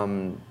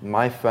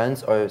my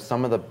friends are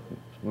some of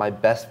my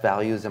best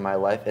values in my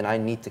life, and I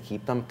need to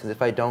keep them, because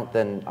if I don't,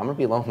 then I'm going to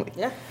be lonely.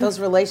 Yeah, those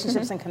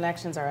relationships and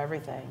connections are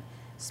everything.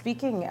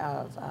 Speaking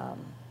of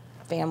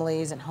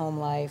families and home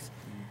life,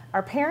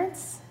 are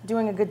parents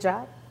doing a good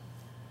job?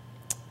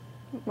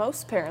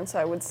 Most parents,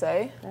 I would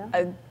say.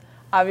 Yeah.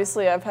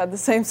 Obviously, I've had the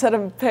same set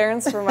of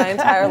parents for my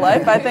entire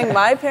life. I think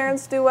my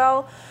parents do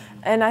well.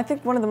 And I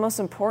think one of the most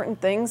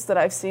important things that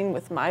I've seen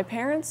with my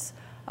parents,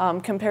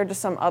 compared to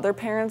some other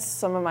parents,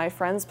 some of my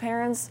friends'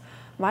 parents,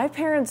 my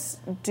parents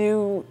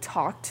do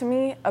talk to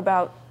me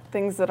about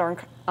things that are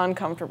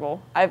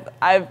uncomfortable.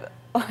 I've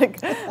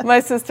like, my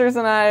sisters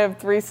and I have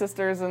 3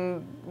 sisters,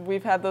 and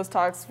we've had those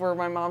talks where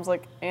my mom's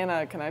like,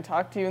 Anna, can I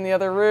talk to you in the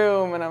other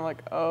room? And I'm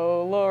like,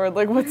 oh Lord,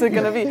 like, what's it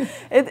gonna be?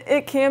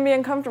 It can be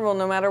uncomfortable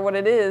no matter what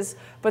it is,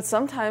 but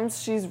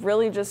sometimes she's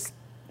really just,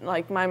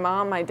 like, my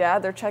mom, my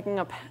dad, they're checking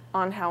up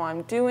on how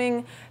I'm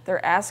doing.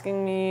 They're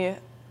asking me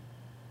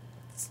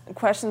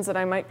questions that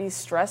I might be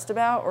stressed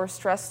about or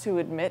stressed to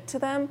admit to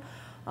them.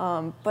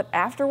 But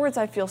afterwards,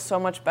 I feel so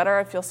much better.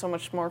 I feel so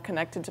much more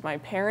connected to my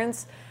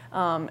parents,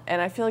 and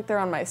I feel like they're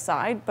on my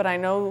side. But I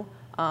know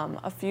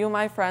a few of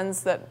my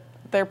friends that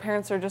their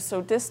parents are just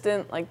so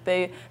distant. Like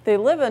they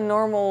live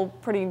a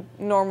pretty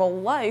normal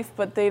life,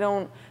 but they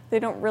don't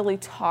really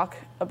talk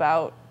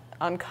about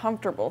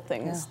uncomfortable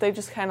things. Yeah. They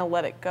just kind of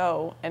let it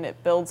go, and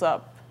it builds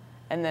up,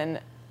 and then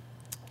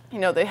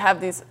they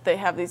have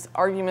these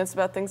arguments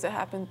about things that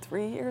happened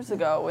 3 years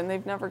ago, and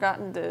they've never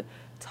gotten to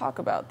talk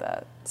about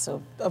that.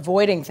 So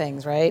avoiding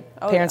things, right?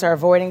 Oh, Parents yeah. are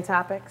avoiding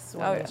topics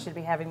when Oh, they yeah. should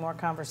be having more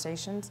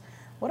conversations.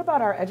 What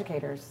about our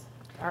educators?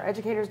 Are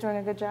educators doing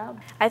a good job?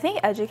 I think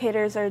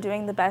educators are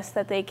doing the best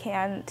that they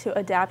can to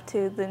adapt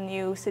to the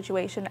new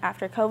situation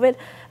after COVID,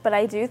 but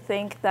I do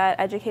think that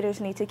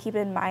educators need to keep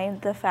in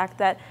mind the fact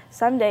that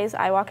some days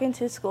I walk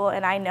into school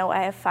and I know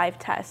I have 5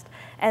 tests,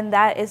 and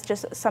that is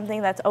just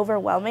something that's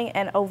overwhelming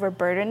and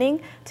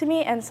overburdening to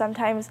me, and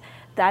sometimes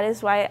that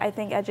is why I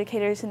think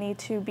educators need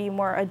to be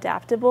more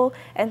adaptable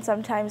and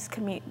sometimes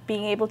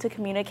being able to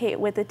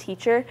communicate with the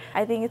teacher.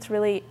 I think it's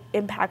really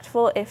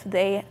impactful if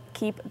they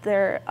keep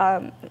their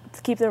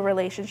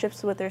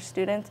relationships with their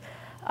students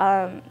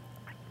kind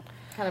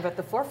of at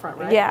the forefront,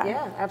 right? Yeah.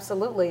 Yeah,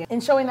 absolutely.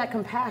 And showing that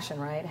compassion,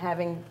 right?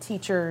 Having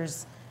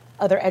teachers,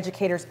 other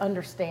educators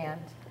understand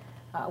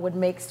would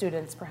make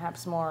students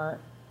perhaps more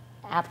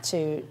apt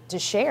to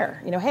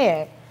share.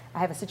 Hey, I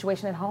have a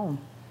situation at home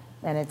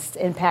and it's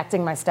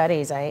impacting my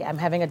studies. I'm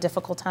having a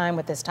difficult time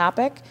with this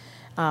topic.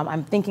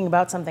 I'm thinking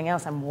about something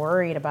else. I'm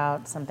worried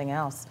about something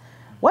else.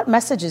 What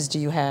messages do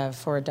you have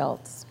for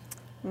adults?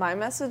 My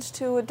message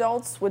to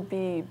adults would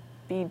be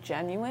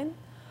genuine.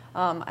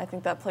 I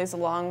think that plays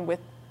along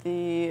with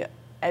the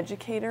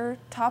educator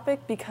topic,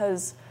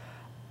 because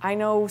I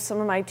know some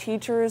of my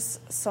teachers,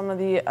 some of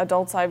the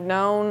adults I've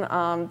known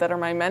that are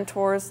my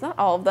mentors, not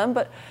all of them,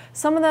 but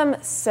some of them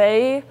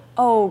say,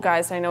 oh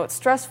guys, I know it's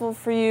stressful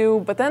for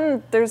you, but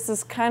then there's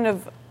this kind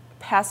of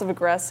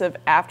passive-aggressive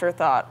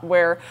afterthought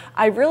where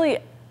I really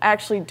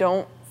actually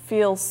don't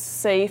feel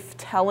safe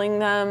telling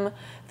them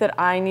that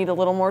I need a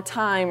little more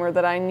time or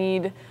that I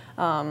need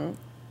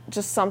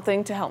just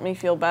something to help me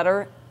feel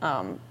better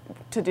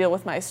to deal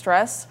with my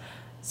stress.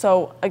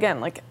 So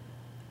again,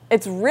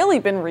 it's really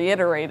been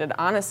reiterated,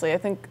 honestly. I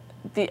think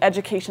the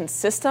education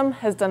system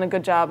has done a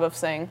good job of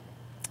saying,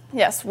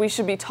 yes, we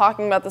should be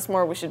talking about this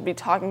more, we should be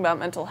talking about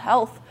mental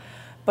health,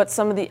 but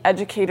some of the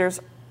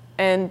educators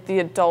and the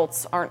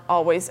adults aren't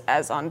always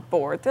as on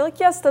board. They're like,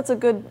 yes, that's a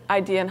good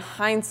idea in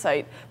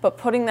hindsight, but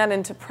putting that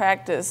into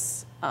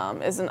practice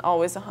isn't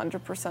always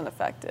 100%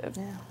 effective.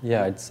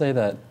 Yeah, I'd say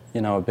that,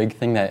 a big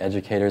thing that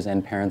educators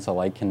and parents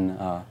alike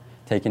can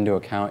take into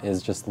account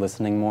is just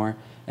listening more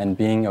and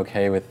being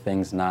okay with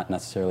things not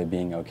necessarily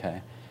being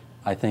okay.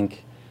 I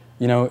think,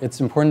 it's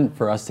important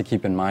for us to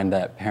keep in mind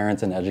that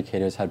parents and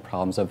educators had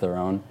problems of their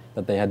own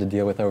that they had to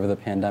deal with over the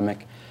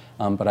pandemic.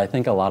 But I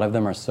think a lot of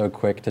them are so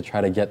quick to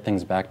try to get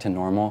things back to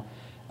normal.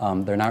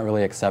 They're not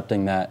really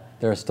accepting that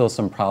there are still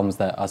some problems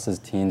that us as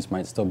teens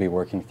might still be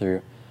working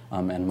through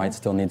and might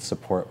still need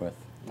support with.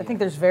 I think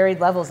there's varied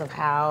levels of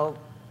how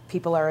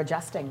people are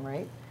adjusting,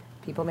 right?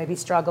 People may be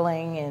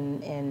struggling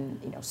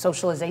in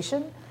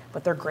socialization,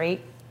 but they're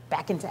great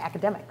back into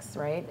academics,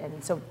 right?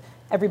 And so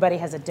everybody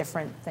has a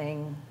different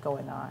thing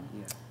going on.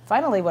 Yeah.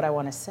 Finally, what I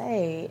want to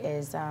say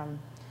is,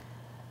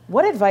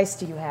 what advice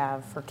do you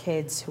have for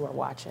kids who are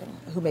watching,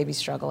 who may be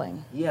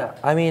struggling? Yeah,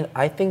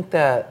 I think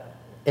that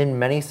in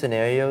many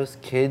scenarios,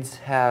 kids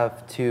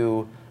have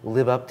to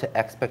live up to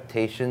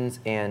expectations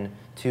and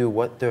to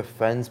what their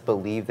friends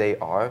believe they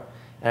are.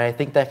 And I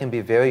think that can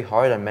be very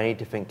hard on many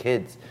different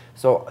kids.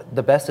 So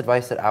the best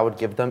advice that I would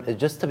give them is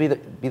just to be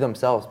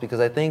themselves, because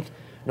I think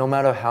no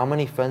matter how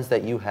many friends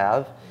that you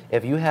have,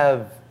 if you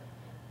have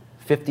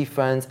 50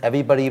 friends,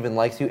 everybody even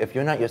likes you, if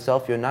you're not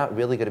yourself, you're not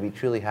really going to be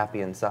truly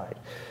happy inside.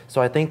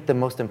 So I think the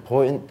most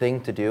important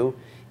thing to do,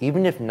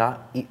 even if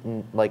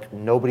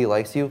nobody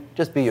likes you,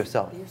 just be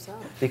yourself. Be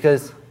yourself.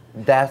 Because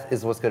that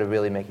is what's going to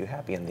really make you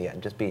happy in the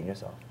end, just being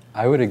yourself.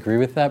 I would agree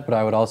with that, but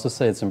I would also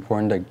say it's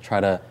important to try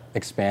to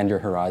expand your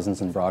horizons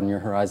and broaden your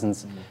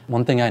horizons. Mm-hmm.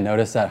 One thing I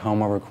noticed at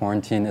home over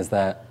quarantine is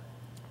that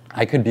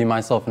I could be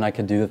myself and I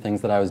could do the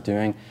things that I was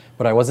doing,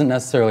 but I wasn't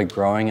necessarily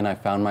growing, and I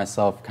found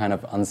myself kind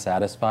of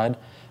unsatisfied.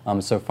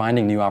 So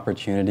finding new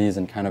opportunities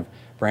and kind of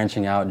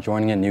branching out,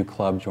 joining a new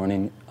club,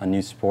 joining a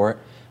new sport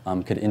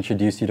could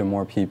introduce you to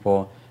more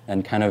people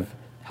and kind of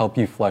help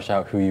you flesh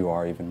out who you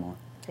are even more.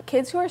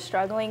 Kids who are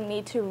struggling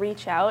need to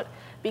reach out,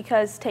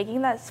 because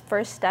taking that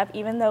first step,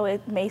 even though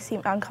it may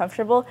seem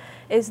uncomfortable,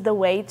 is the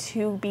way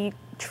to be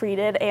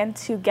treated and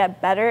to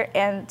get better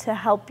and to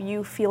help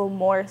you feel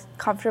more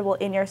comfortable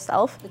in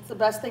yourself. It's the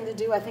best thing to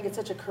do. I think it's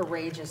such a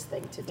courageous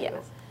thing to do.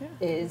 Yes. Yeah.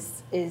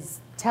 Is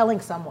telling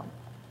someone,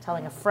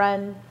 telling a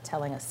friend,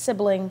 telling a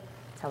sibling,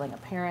 telling a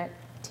parent,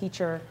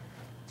 teacher,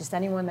 just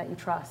anyone that you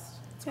trust.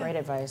 It's great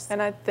advice.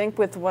 And I think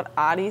with what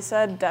Adi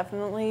said,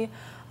 definitely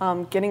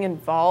getting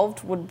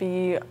involved would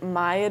be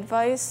my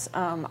advice.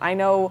 I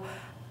know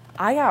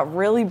I got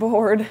really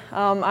bored.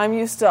 I'm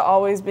used to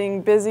always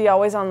being busy,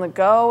 always on the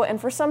go.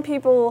 And for some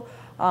people,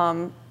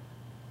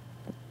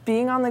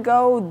 Being on the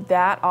go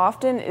that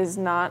often is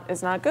not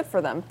good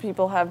for them.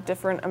 People have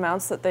different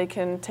amounts that they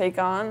can take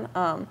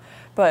on,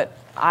 but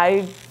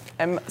I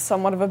am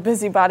somewhat of a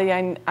busybody.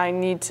 I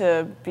need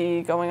to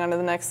be going on to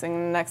the next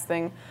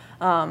thing,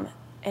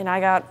 and I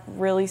got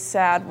really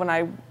sad when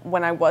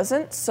I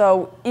wasn't.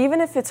 So even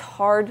if it's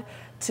hard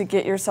to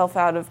get yourself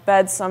out of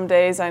bed some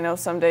days, I know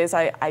some days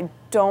I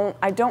don't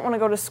want to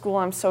go to school.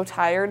 I'm so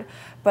tired,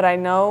 but I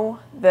know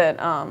that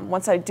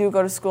once I do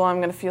go to school, I'm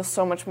going to feel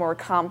so much more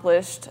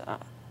accomplished.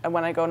 And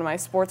when I go to my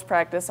sports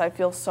practice, I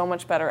feel so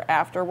much better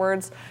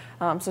afterwards.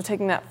 So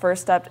taking that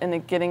first step into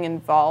getting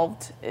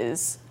involved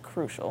is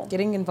crucial.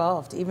 Getting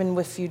involved, even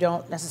if you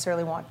don't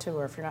necessarily want to,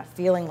 or if you're not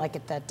feeling like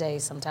it that day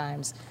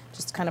sometimes,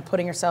 just kind of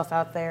putting yourself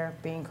out there,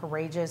 being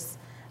courageous,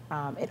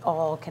 it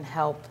all can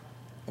help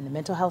in the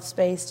mental health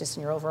space, just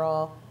in your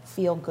overall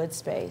feel-good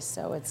space.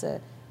 So it's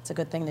a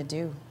good thing to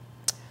do.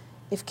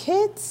 If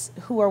kids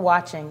who are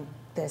watching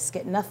this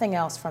get nothing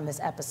else from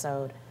this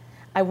episode,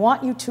 I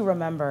want you to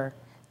remember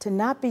to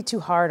not be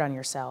too hard on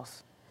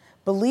yourself.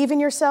 Believe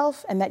in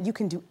yourself and that you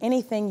can do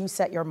anything you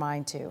set your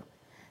mind to.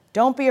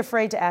 Don't be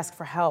afraid to ask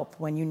for help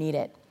when you need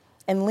it,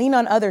 and lean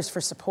on others for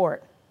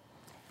support.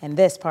 And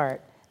this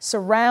part,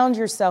 surround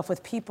yourself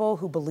with people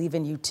who believe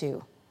in you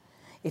too.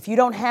 If you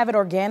don't have it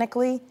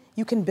organically,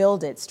 you can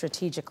build it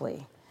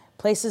strategically.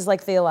 Places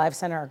like the Alive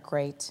Center are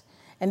great,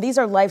 and these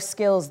are life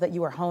skills that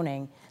you are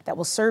honing that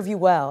will serve you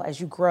well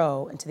as you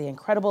grow into the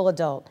incredible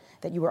adult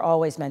that you were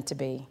always meant to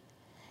be.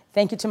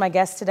 Thank you to my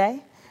guests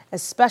today,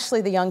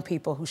 especially the young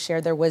people who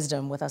shared their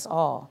wisdom with us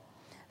all.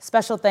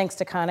 Special thanks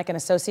to Connick &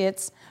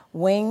 Associates,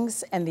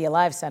 Wings, and the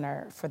Alive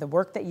Center for the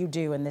work that you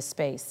do in this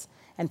space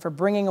and for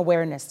bringing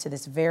awareness to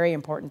this very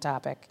important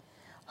topic.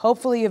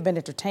 Hopefully you've been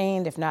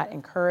entertained, if not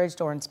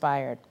encouraged or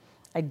inspired.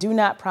 I do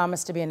not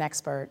promise to be an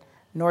expert,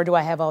 nor do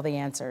I have all the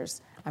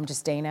answers. I'm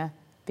just Dana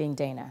being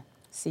Dana.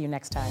 See you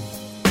next time.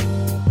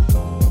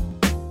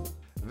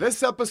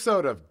 This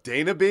episode of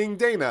Dana Being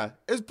Dana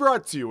is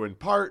brought to you in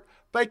part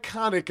by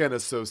Connick &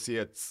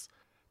 Associates.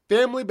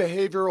 Family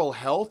behavioral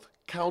health,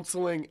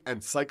 counseling,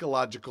 and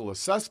psychological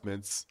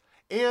assessments,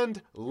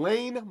 and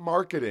Lane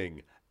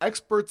Marketing,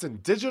 experts in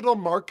digital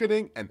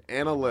marketing and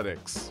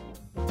analytics.